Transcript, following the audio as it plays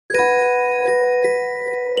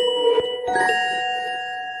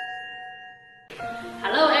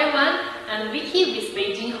Beauty with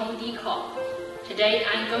Beijing Home Decor. Today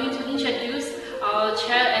I'm going to introduce our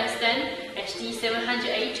chair and stand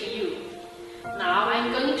HD708 to you. Now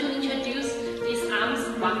I'm going to introduce these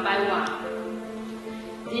arms one by one.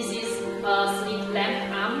 This is a slit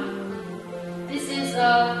lamp arm. This is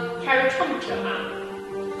a keratometer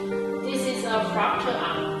arm. This is a fractal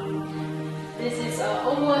arm. This is an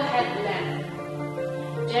overhead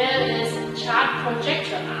lamp. There is chart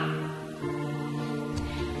projector arm.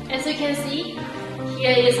 As you can see,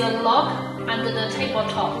 here is a lock under the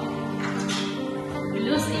tabletop. We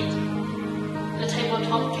lose it. The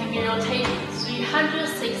tabletop can be rotated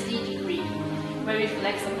 360 degrees, very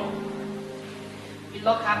flexible. We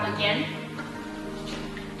lock up again.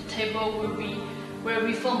 The table will be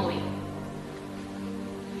very firmly.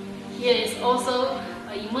 Here is also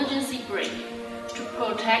an emergency brake to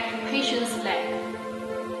protect the patient's leg.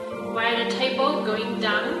 While the table going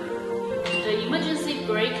down, the emergency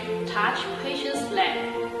brake touch patient's leg.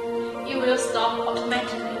 It will stop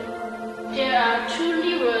automatically. There are two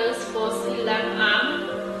levers for slit lamp arm.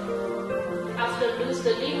 After loose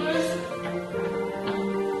the levers,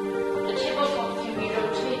 the tabletop can be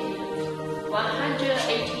rotated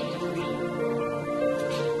 180 degrees.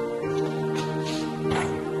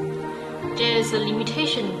 There is a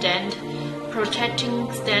limitation dent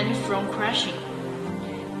protecting stand from crashing.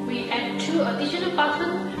 We add two additional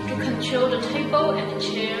buttons to control the table and the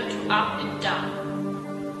chair to up and down.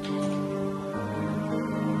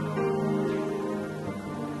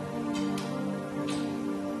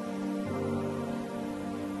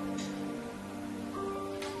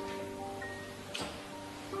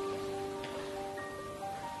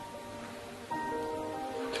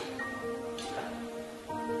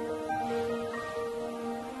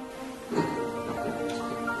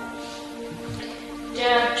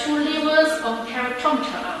 There are two levers on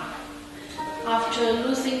keratometer arm. After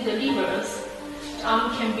losing the levers, the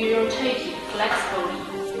arm can be rotated flexibly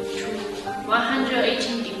to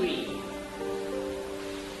 118 degrees.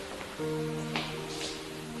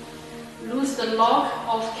 Lose the lock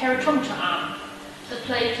of keratometer arm. The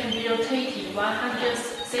plate can be rotated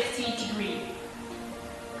 160 degrees.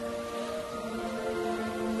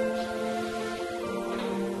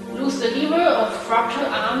 Lose the lever of fractal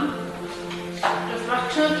arm. The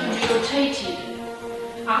fractal can be rotated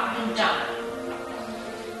up and down.